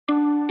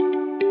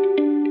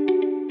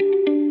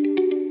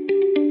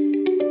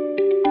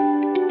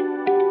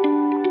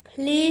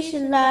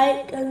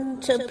like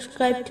and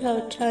subscribe to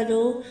our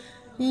channel.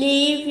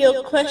 Leave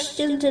your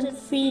questions and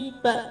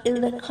feedback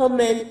in the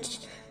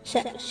comments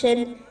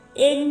section.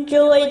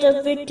 Enjoy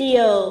the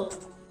video.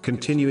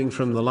 Continuing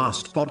from the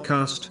last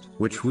podcast,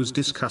 which was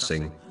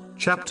discussing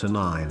chapter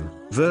 9,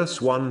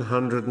 verse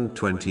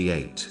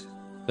 128.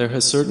 There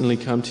has certainly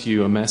come to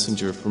you a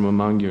messenger from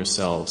among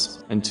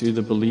yourselves, and to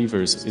the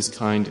believers is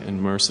kind and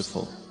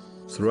merciful.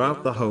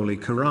 Throughout the Holy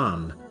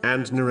Quran,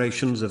 and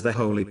narrations of the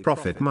Holy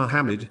Prophet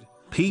Muhammad,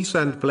 peace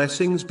and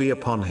blessings be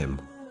upon him,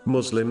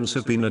 Muslims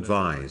have been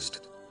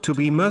advised to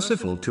be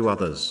merciful to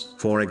others.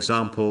 For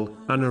example,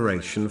 a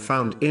narration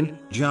found in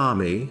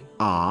Jami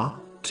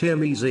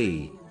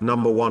Tirmizi,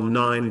 number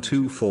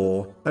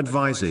 1924,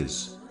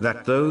 advises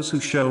that those who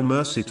show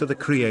mercy to the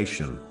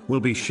creation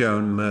will be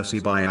shown mercy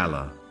by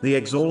Allah, the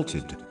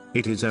Exalted.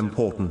 It is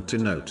important to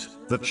note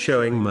that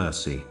showing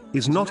mercy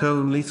is not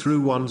only through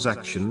one's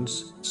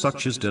actions,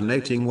 such as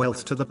donating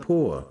wealth to the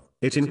poor.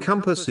 It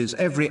encompasses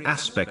every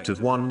aspect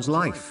of one's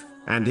life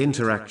and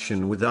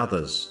interaction with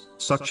others,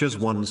 such as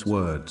one's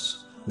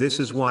words.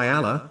 This is why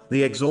Allah,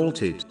 the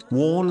Exalted,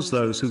 warns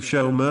those who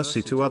show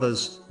mercy to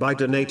others by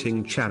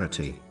donating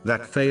charity,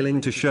 that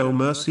failing to show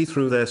mercy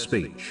through their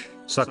speech,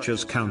 such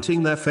as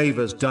counting their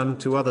favors done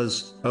to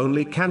others,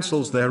 only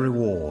cancels their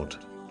reward.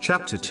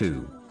 Chapter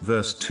 2,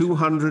 verse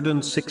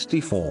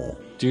 264.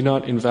 Do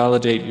not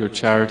invalidate your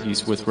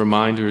charities with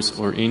reminders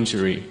or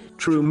injury.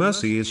 True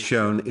mercy is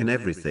shown in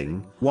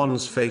everything: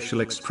 one's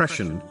facial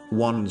expression,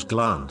 one's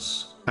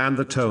glance, and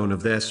the tone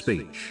of their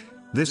speech.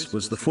 This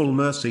was the full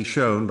mercy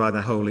shown by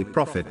the Holy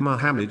Prophet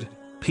Muhammad,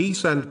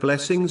 peace and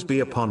blessings be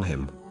upon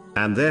him,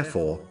 and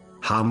therefore,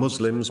 how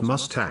Muslims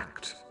must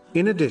act.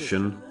 In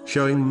addition,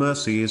 showing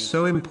mercy is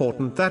so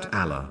important that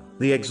Allah,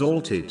 the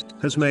Exalted,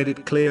 has made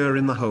it clear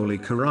in the Holy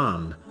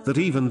Quran, that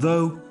even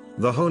though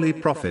the Holy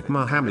Prophet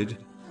Muhammad,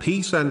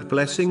 peace and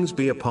blessings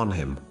be upon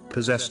him,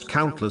 possessed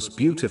countless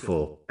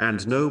beautiful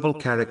and noble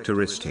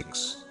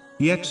characteristics,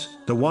 yet,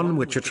 the one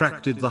which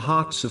attracted the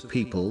hearts of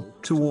people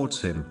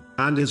towards him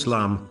and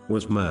Islam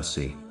was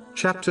mercy.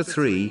 Chapter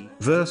 3,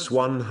 verse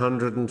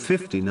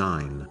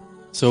 159.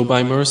 So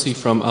by mercy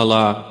from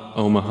Allah,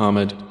 O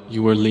Muhammad,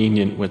 you were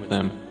lenient with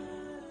them.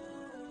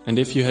 And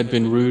if you had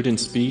been rude in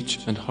speech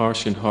and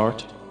harsh in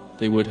heart,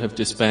 they would have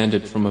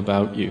disbanded from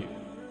about you.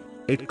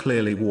 It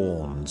clearly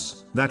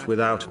warns that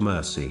without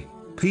mercy,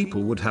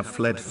 people would have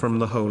fled from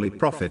the Holy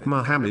Prophet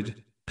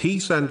Muhammad,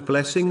 peace and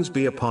blessings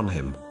be upon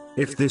him.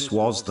 If this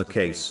was the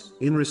case,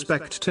 in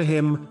respect to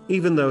him,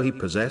 even though he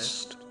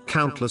possessed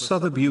countless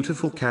other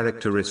beautiful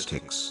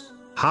characteristics,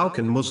 how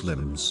can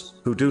Muslims,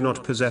 who do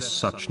not possess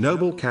such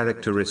noble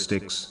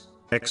characteristics,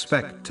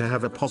 expect to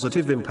have a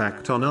positive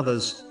impact on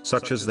others,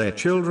 such as their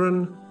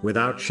children,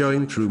 without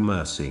showing true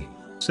mercy?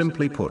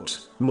 Simply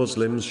put,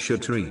 Muslims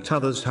should treat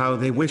others how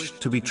they wish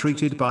to be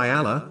treated by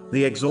Allah,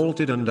 the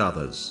Exalted, and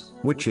others,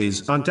 which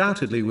is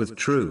undoubtedly with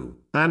true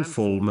and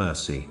full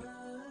mercy.